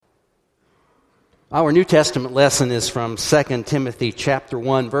Our New Testament lesson is from 2 Timothy chapter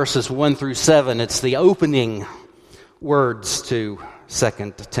 1, verses 1 through 7. It's the opening words to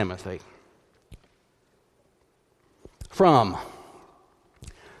 2 Timothy. From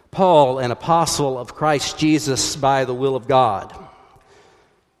Paul, an apostle of Christ Jesus by the will of God,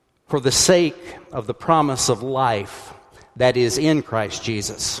 for the sake of the promise of life that is in Christ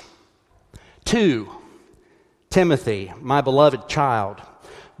Jesus. To Timothy, my beloved child,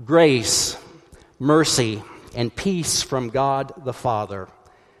 grace, mercy, and peace from God the Father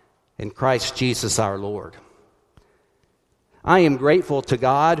and Christ Jesus our Lord. I am grateful to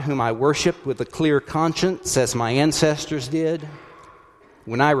God, whom I worship with a clear conscience, as my ancestors did,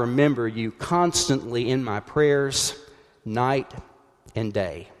 when I remember you constantly in my prayers, night and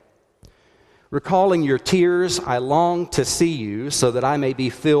day. Recalling your tears, I long to see you so that I may be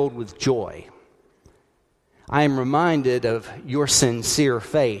filled with joy. I am reminded of your sincere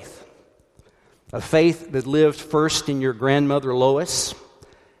faith, a faith that lived first in your grandmother Lois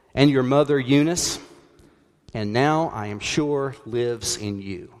and your mother Eunice, and now I am sure lives in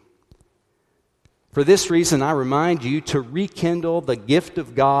you. For this reason, I remind you to rekindle the gift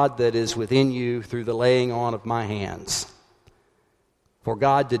of God that is within you through the laying on of my hands. For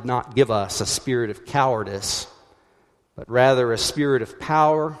God did not give us a spirit of cowardice, but rather a spirit of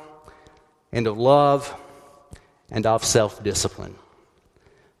power and of love and of self-discipline.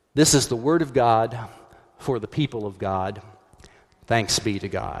 This is the word of God for the people of God. Thanks be to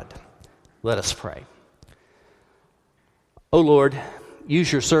God. Let us pray. O Lord,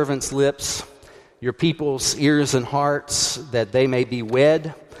 use your servants' lips, your people's ears and hearts, that they may be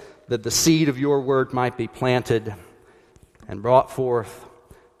wed, that the seed of your word might be planted and brought forth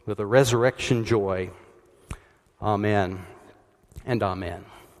with a resurrection joy. Amen and amen.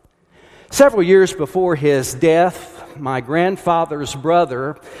 Several years before his death, my grandfather's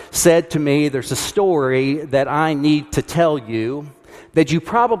brother said to me, there's a story that I need to tell you that you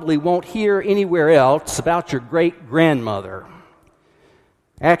probably won't hear anywhere else about your great-grandmother.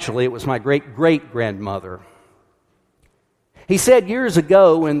 Actually, it was my great-great-grandmother. He said years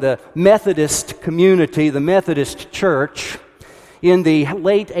ago in the Methodist community, the Methodist church, in the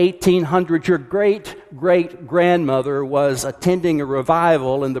late 1800s, your great-great-grandmother was attending a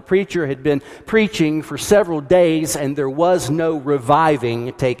revival, and the preacher had been preaching for several days, and there was no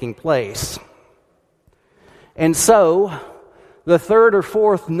reviving taking place. And so, the third or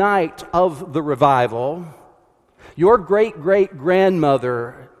fourth night of the revival, your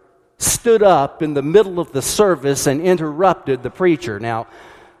great-great-grandmother stood up in the middle of the service and interrupted the preacher. Now,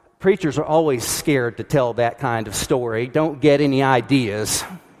 preachers are always scared to tell that kind of story. Don't get any ideas.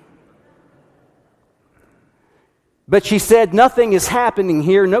 But she said, nothing is happening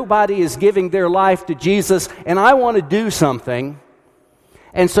here. Nobody is giving their life to Jesus, and I want to do something.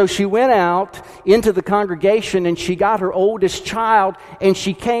 And so she went out into the congregation, and she got her oldest child, and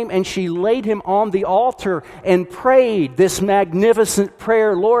she came and she laid him on the altar and prayed this magnificent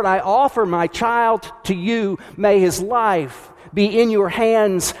prayer. Lord, I offer my child to you. May his life be in your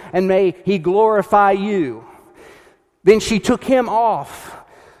hands, and may he glorify you. Then she took him off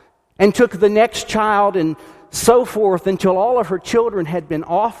and took the next child, and so forth until all of her children had been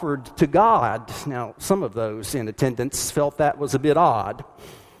offered to God. Now, some of those in attendance felt that was a bit odd.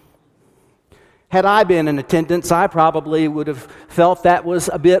 Had I been in attendance, I probably would have felt that was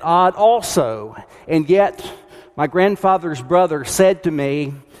a bit odd also. And yet, my grandfather's brother said to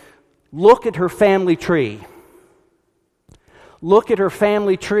me, look at her family tree. Look at her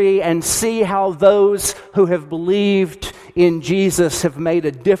family tree and see how those who have believed in Jesus have made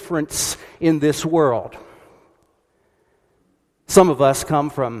a difference in this world. Some of us come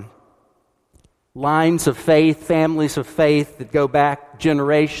from lines of faith, families of faith that go back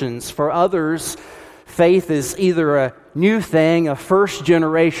generations. For others, faith is either a new thing, a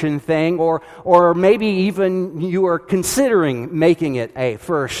first-generation thing, or maybe even you are considering making it a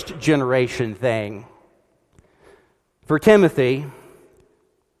first-generation thing. For Timothy,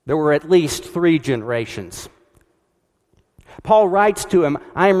 there were at least 3 generations. Paul writes to him,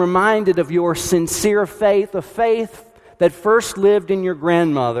 I am reminded of your sincere faith, a faith that first lived in your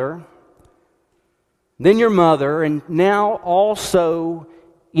grandmother, then your mother, and now also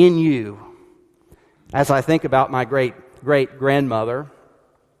in you. As I think about my great-great-grandmother,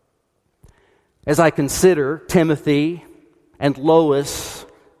 as I consider Timothy and Lois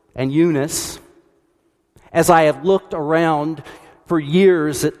and Eunice, as I have looked around for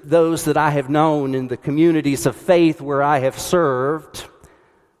years at those that I have known in the communities of faith where I have served,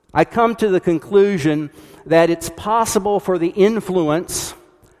 I come to the conclusion that it's possible for the influence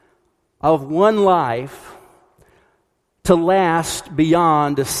of one life to last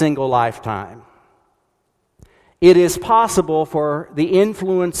beyond a single lifetime. It is possible for the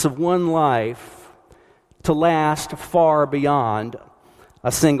influence of one life to last far beyond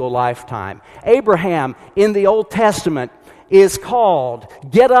a single lifetime. Abraham in the Old Testament is called,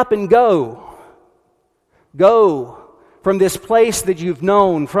 get up and go. Go from this place that you've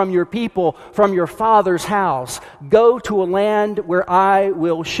known, from your people, from your father's house. Go to a land where I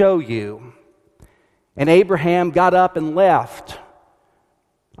will show you. And Abraham got up and left.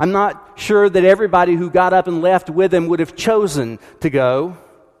 I'm not sure that everybody who got up and left with him would have chosen to go.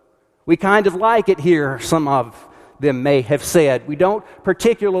 We kind of like it here, some of them may have said. We don't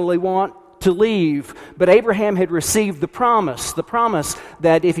particularly want to leave, but Abraham had received the promise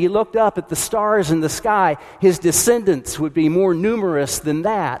that if he looked up at the stars in the sky, his descendants would be more numerous than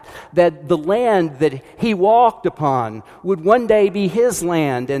that the land that he walked upon would one day be his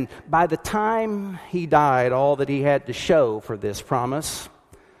land, and by the time he died, all that he had to show for this promise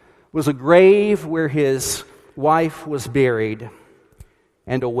was a grave where his wife was buried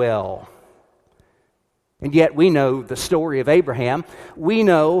and a well. And yet we know the story of Abraham. We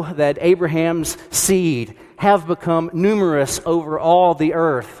know that Abraham's seed have become numerous over all the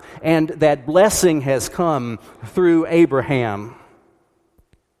earth, and that blessing has come through Abraham.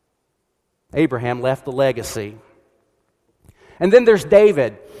 Abraham left a legacy. And then there's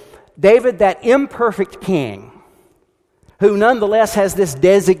David. David, that imperfect king, who nonetheless has this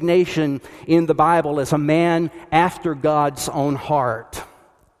designation in the Bible as a man after God's own heart.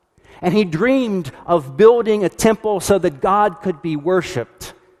 And he dreamed of building a temple so that God could be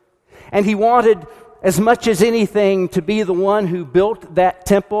worshiped. And he wanted, as much as anything, to be the one who built that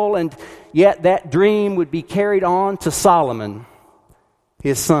temple, and yet that dream would be carried on to Solomon,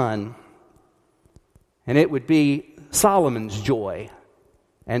 his son. And it would be Solomon's joy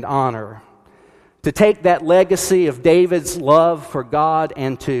and honor to take that legacy of David's love for God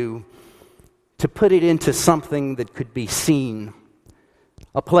and to put it into something that could be seen,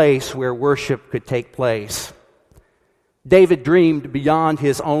 a place where worship could take place. David dreamed beyond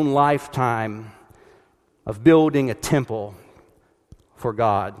his own lifetime of building a temple for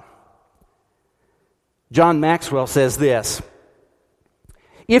God. John Maxwell says this: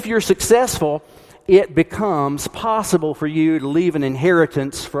 if you're successful, it becomes possible for you to leave an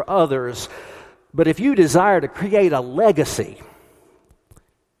inheritance for others. But if you desire to create a legacy,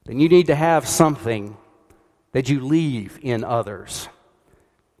 then you need to have something that you leave in others.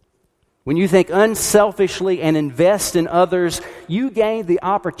 When you think unselfishly and invest in others, you gain the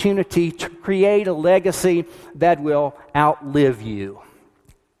opportunity to create a legacy that will outlive you.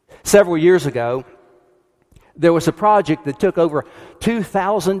 Several years ago, there was a project that took over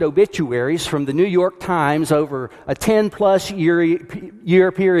 2,000 obituaries from the New York Times over a 10-plus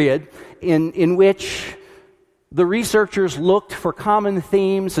year period in which the researchers looked for common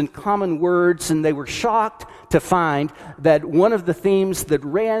themes and common words, and they were shocked to find that one of the themes that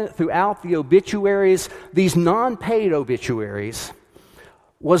ran throughout the obituaries, these non-paid obituaries,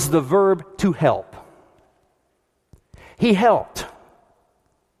 was the verb to help. He helped.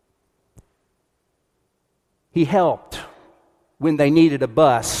 He helped when they needed a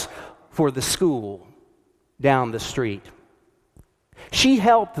bus for the school down the street. She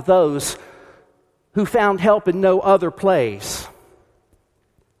helped those who found help in no other place.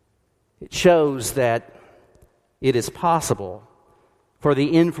 It shows that it is possible for the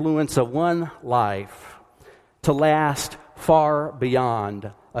influence of one life to last far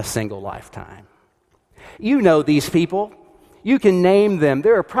beyond a single lifetime. You know these people. You can name them.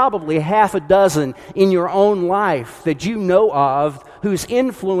 There are probably half a dozen in your own life that you know of whose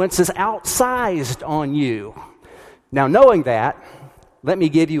influence is outsized on you. Now, knowing that, let me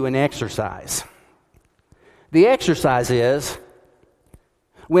give you an exercise. The exercise is,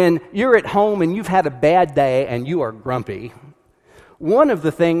 when you're at home and you've had a bad day and you are grumpy, one of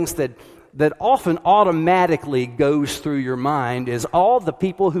the things that often automatically goes through your mind is all the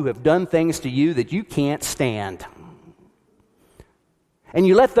people who have done things to you that you can't stand. And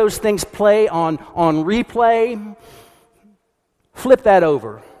you let those things play on replay. Flip that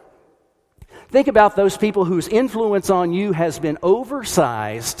over. Think about those people whose influence on you has been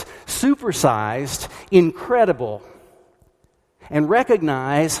oversized, supersized, incredible. And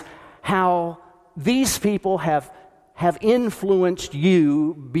recognize how these people have influenced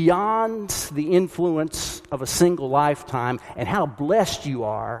you beyond the influence of a single lifetime, and how blessed you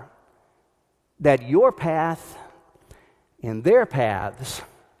are that your path and their paths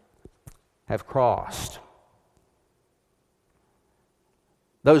have crossed.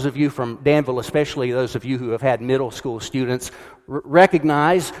 Those of you from Danville, especially those of you who have had middle school students,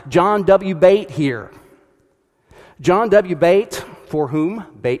 recognize John W. Bate here. John W. Bate, for whom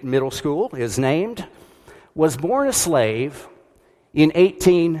Bate Middle School is named, was born a slave in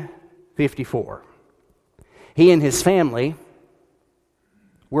 1854. He and his family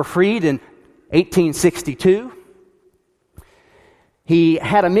were freed in 1862. He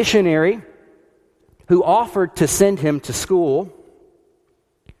had a missionary who offered to send him to school.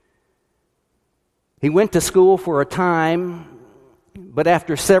 He went to school for a time, but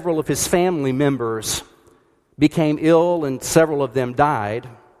after several of his family members became ill and several of them died,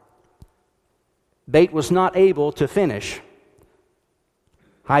 Bate was not able to finish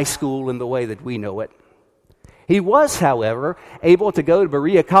high school in the way that we know it. He was, however, able to go to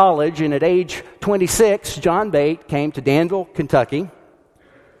Berea College, and at age 26, John Bate came to Danville, Kentucky,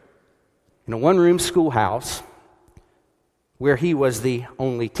 in a one-room schoolhouse where he was the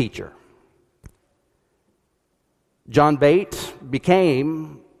only teacher. John Bate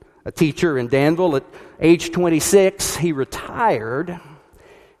became a teacher in Danville. At age 26, he retired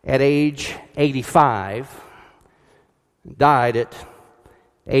at age 85, died at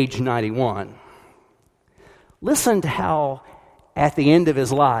age 91. Listen to how, at the end of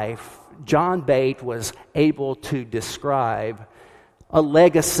his life, John Bate was able to describe a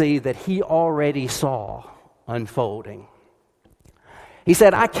legacy that he already saw unfolding. He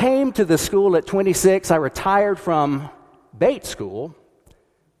said, "I came to the school at 26. I retired from Bate School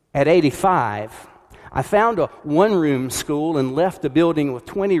at 85. I found a one-room school and left a building with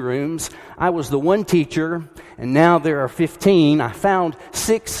 20 rooms. I was the one teacher, and now there are 15. I found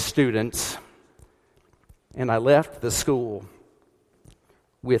 6 students, and I left the school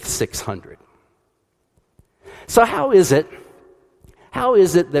with 600. So how is it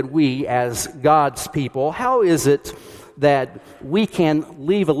that we, as God's people, how is it that we can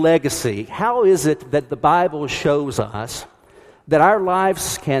leave a legacy? How is it that the Bible shows us that our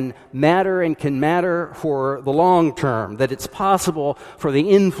lives can matter and can matter for the long term, that it's possible for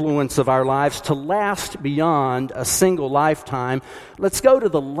the influence of our lives to last beyond a single lifetime? Let's go to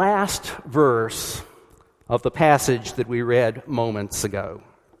the last verse of the passage that we read moments ago.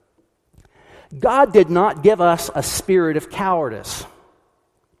 God did not give us a spirit of cowardice,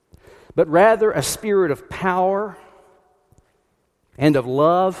 but rather a spirit of power and of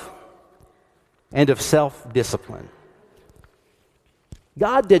love and of self-discipline.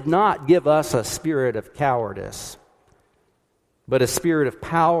 God did not give us a spirit of cowardice, but a spirit of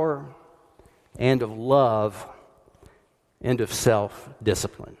power and of love and of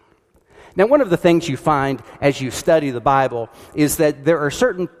self-discipline. Now, one of the things you find as you study the Bible is that there are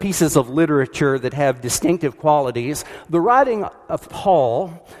certain pieces of literature that have distinctive qualities. The writing of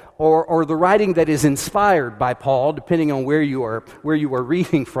Paul, or the writing that is inspired by Paul, depending on where you are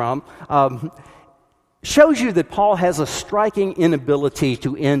reading from, shows you that Paul has a striking inability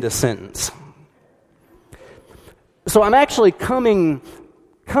to end a sentence. So I'm actually coming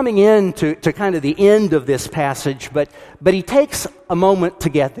in to kind of the end of this passage, but he takes a moment to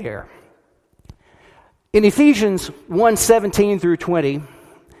get there. In Ephesians 1:17 through 20,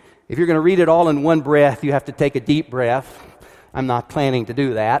 if you're going to read it all in one breath, you have to take a deep breath. I'm not planning to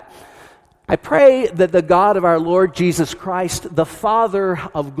do that. I pray that the God of our Lord Jesus Christ, the Father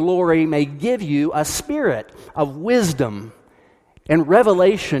of glory, may give you a spirit of wisdom and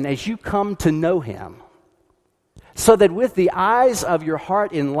revelation as you come to know Him, so that with the eyes of your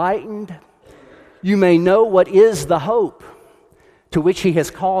heart enlightened, you may know what is the hope to which He has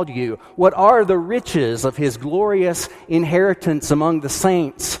called you, what are the riches of His glorious inheritance among the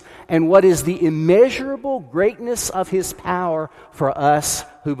saints, and what is the immeasurable greatness of His power for us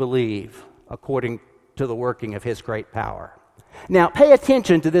who believe, according to the working of His great power. Now, pay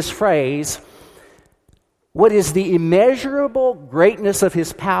attention to this phrase, what is the immeasurable greatness of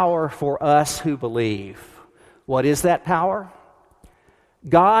His power for us who believe. What is that power?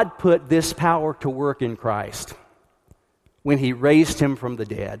 God put this power to work in Christ when He raised Him from the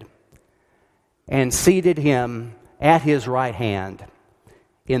dead and seated Him at His right hand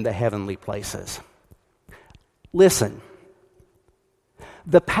in the heavenly places. Listen,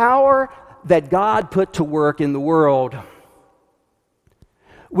 the power that God put to work in the world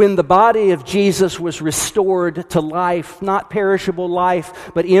when the body of Jesus was restored to life, not perishable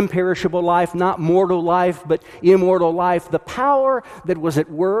life, but imperishable life, not mortal life, but immortal life, the power that was at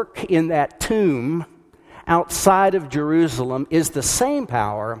work in that tomb outside of Jerusalem is the same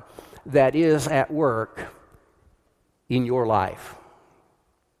power that is at work in your life.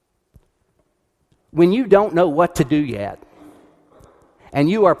 When you don't know what to do yet, and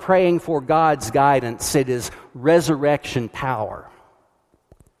you are praying for God's guidance, it is resurrection power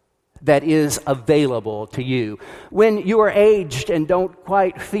that is available to you. When you are aged and don't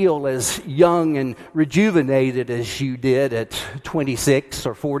quite feel as young and rejuvenated as you did at 26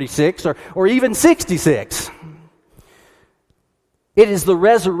 or 46 or even 66, it is the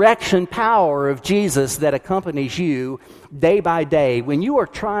resurrection power of Jesus that accompanies you day by day. When you are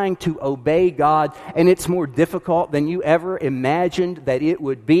trying to obey God and it's more difficult than you ever imagined that it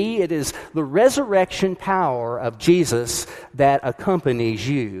would be, it is the resurrection power of Jesus that accompanies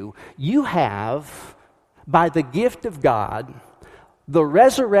you. You have, by the gift of God, the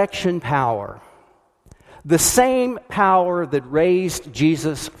resurrection power, the same power that raised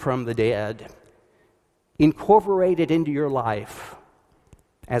Jesus from the dead, incorporated into your life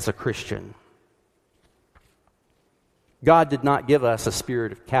as a Christian. God did not give us a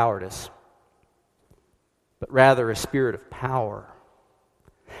spirit of cowardice, but rather a spirit of power.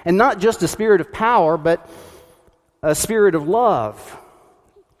 And not just a spirit of power, but a spirit of love.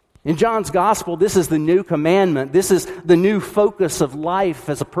 In John's gospel, this is the new commandment. This is the new focus of life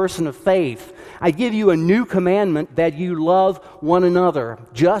as a person of faith. I give you a new commandment that you love one another.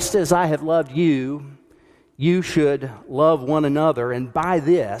 Just as I have loved you, you should love one another, and by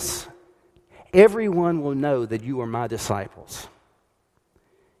this, everyone will know that you are my disciples,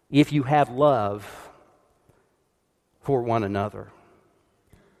 if you have love for one another.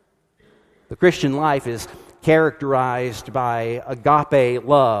 The Christian life is characterized by agape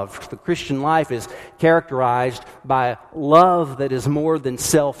love. The Christian life is characterized by love that is more than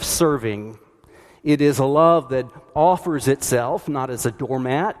self-serving. It is a love that offers itself not as a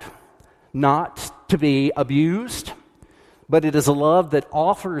doormat, not to be abused, but it is a love that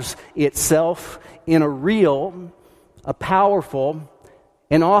offers itself in a real, a powerful,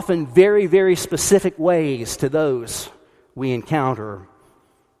 and often very, very specific ways to those we encounter,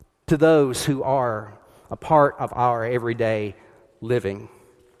 to those who are a part of our everyday living.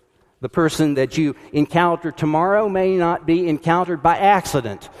 The person that you encounter tomorrow may not be encountered by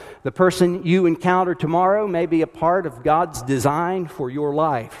accident. The person you encounter tomorrow may be a part of God's design for your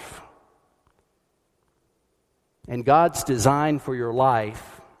life. And God's design for your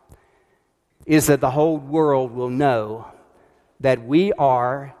life is that the whole world will know that we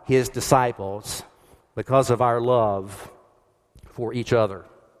are His disciples because of our love for each other.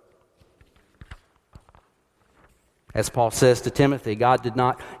 As Paul says to Timothy, God did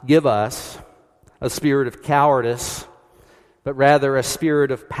not give us a spirit of cowardice, but rather a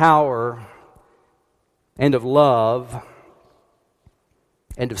spirit of power and of love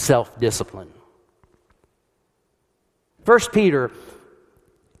and of self-discipline. 1 Peter,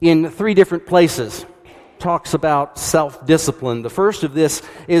 in 3 different places, talks about self-discipline. The first of this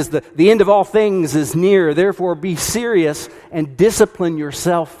is the end of all things is near. Therefore, be serious and discipline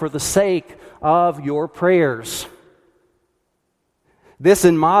yourself for the sake of your prayers. This,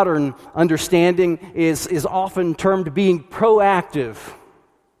 in modern understanding, is often termed being proactive,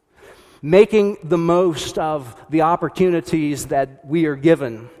 making the most of the opportunities that we are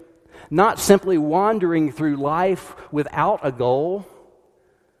given. Not simply wandering through life without a goal,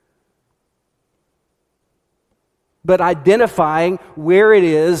 but identifying where it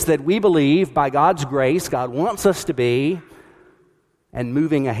is that we believe by God's grace God wants us to be and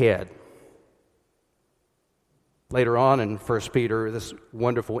moving ahead. Later on in 1 Peter, this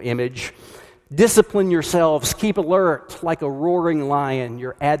wonderful image, discipline yourselves, keep alert like a roaring lion.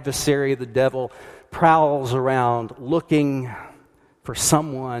 Your adversary, the devil, prowls around looking for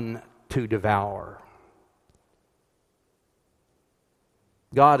someone to devour.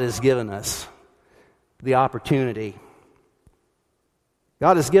 God has given us the opportunity.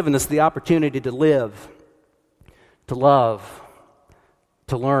 God has given us the opportunity to live, to love,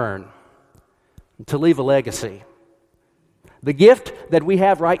 to learn, to leave a legacy. The gift that we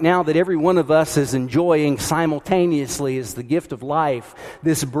have right now that every one of us is enjoying simultaneously is the gift of life,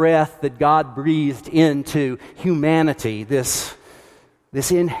 this breath that God breathed into humanity, this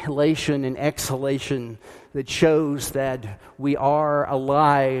inhalation and exhalation that shows that we are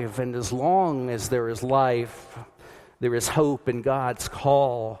alive, and as long as there is life, there is hope, and God's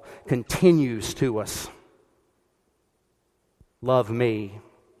call continues to us. Love me,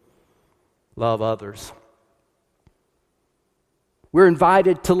 love others. We're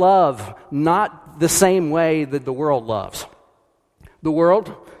invited to love not the same way that the world loves. The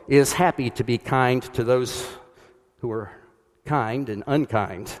world is happy to be kind to those who are kind and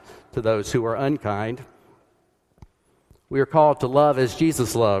unkind to those who are unkind. We are called to love as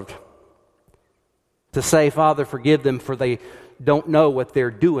Jesus loved. To say, Father, forgive them, for they don't know what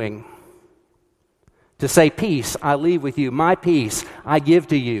they're doing. To say, peace I leave with you, my peace I give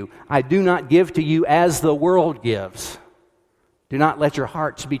to you. I do not give to you as the world gives. Do not let your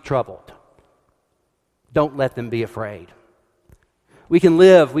hearts be troubled. Don't let them be afraid. We can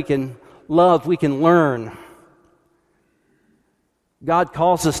live, we can love, we can learn. God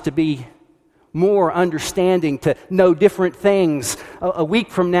calls us to be more understanding, to know different things a week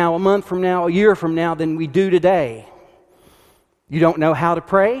from now, a month from now, a year from now than we do today. You don't know how to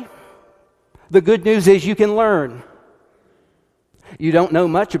pray? The good news is you can learn. You don't know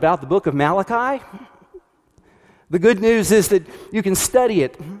much about the book of Malachi? The good news is that you can study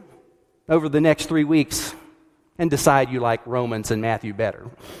it over the next 3 weeks and decide you like Romans and Matthew better.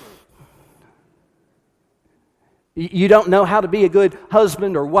 You don't know how to be a good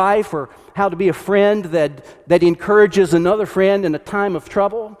husband or wife, or how to be a friend that encourages another friend in a time of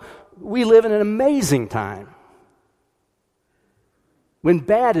trouble? We live in an amazing time when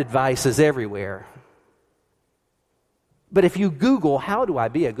bad advice is everywhere. But if you Google, how do I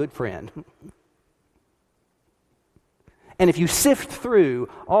be a good friend? And if you sift through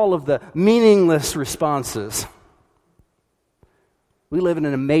all of the meaningless responses, we live in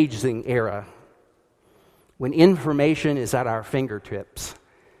an amazing era when information is at our fingertips.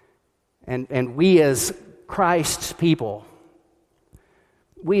 And we as Christ's people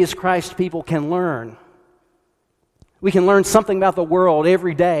can learn. We can learn something about the world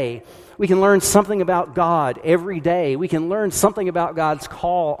every day. We can learn something about God every day. We can learn something about God's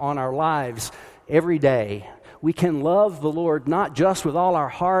call on our lives every day. We can love the Lord not just with all our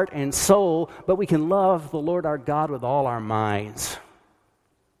heart and soul, but we can love the Lord our God with all our minds.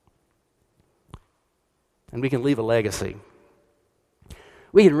 And we can leave a legacy.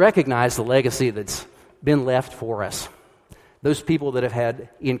 We can recognize the legacy that's been left for us. Those people that have had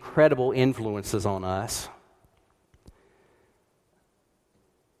incredible influences on us.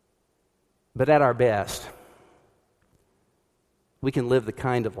 But at our best, we can live the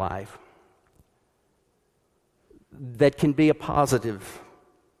kind of life that can be a positive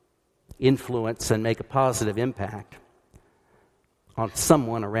influence and make a positive impact on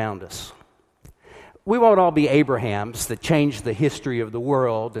someone around us. We won't all be Abrahams that changed the history of the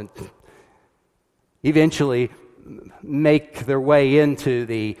world and eventually make their way into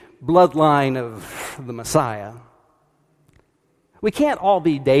the bloodline of the Messiah. We can't all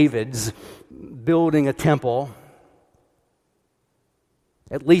be Davids building a temple,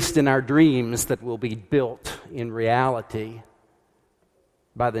 at least in our dreams, that will be built in reality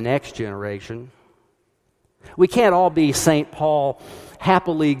by the next generation. We can't all be St. Paul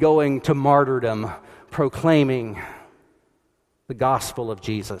happily going to martyrdom, proclaiming the gospel of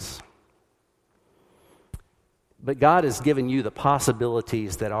Jesus. But God has given you the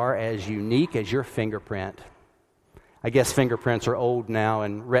possibilities that are as unique as your fingerprint. I guess fingerprints are old now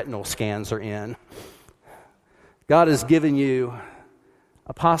and retinal scans are in. God has given you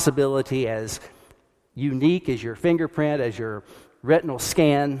a possibility as unique as your fingerprint, as your retinal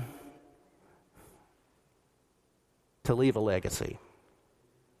scan, to leave a legacy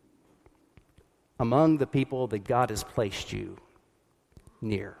among the people that God has placed you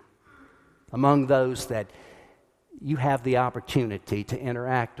near, among those that you have the opportunity to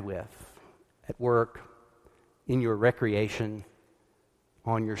interact with at work, in your recreation,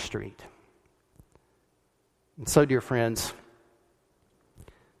 on your street. And so, dear friends,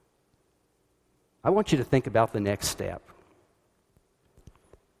 I want you to think about the next step.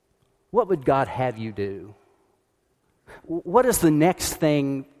 What would God have you do? What is the next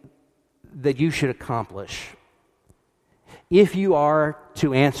thing that you should accomplish if you are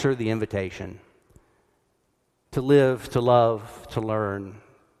to answer the invitation to live, to love, to learn,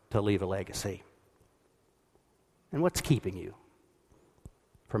 to leave a legacy? And what's keeping you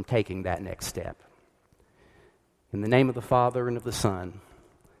from taking that next step? In the name of the Father, and of the Son,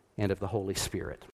 and of the Holy Spirit.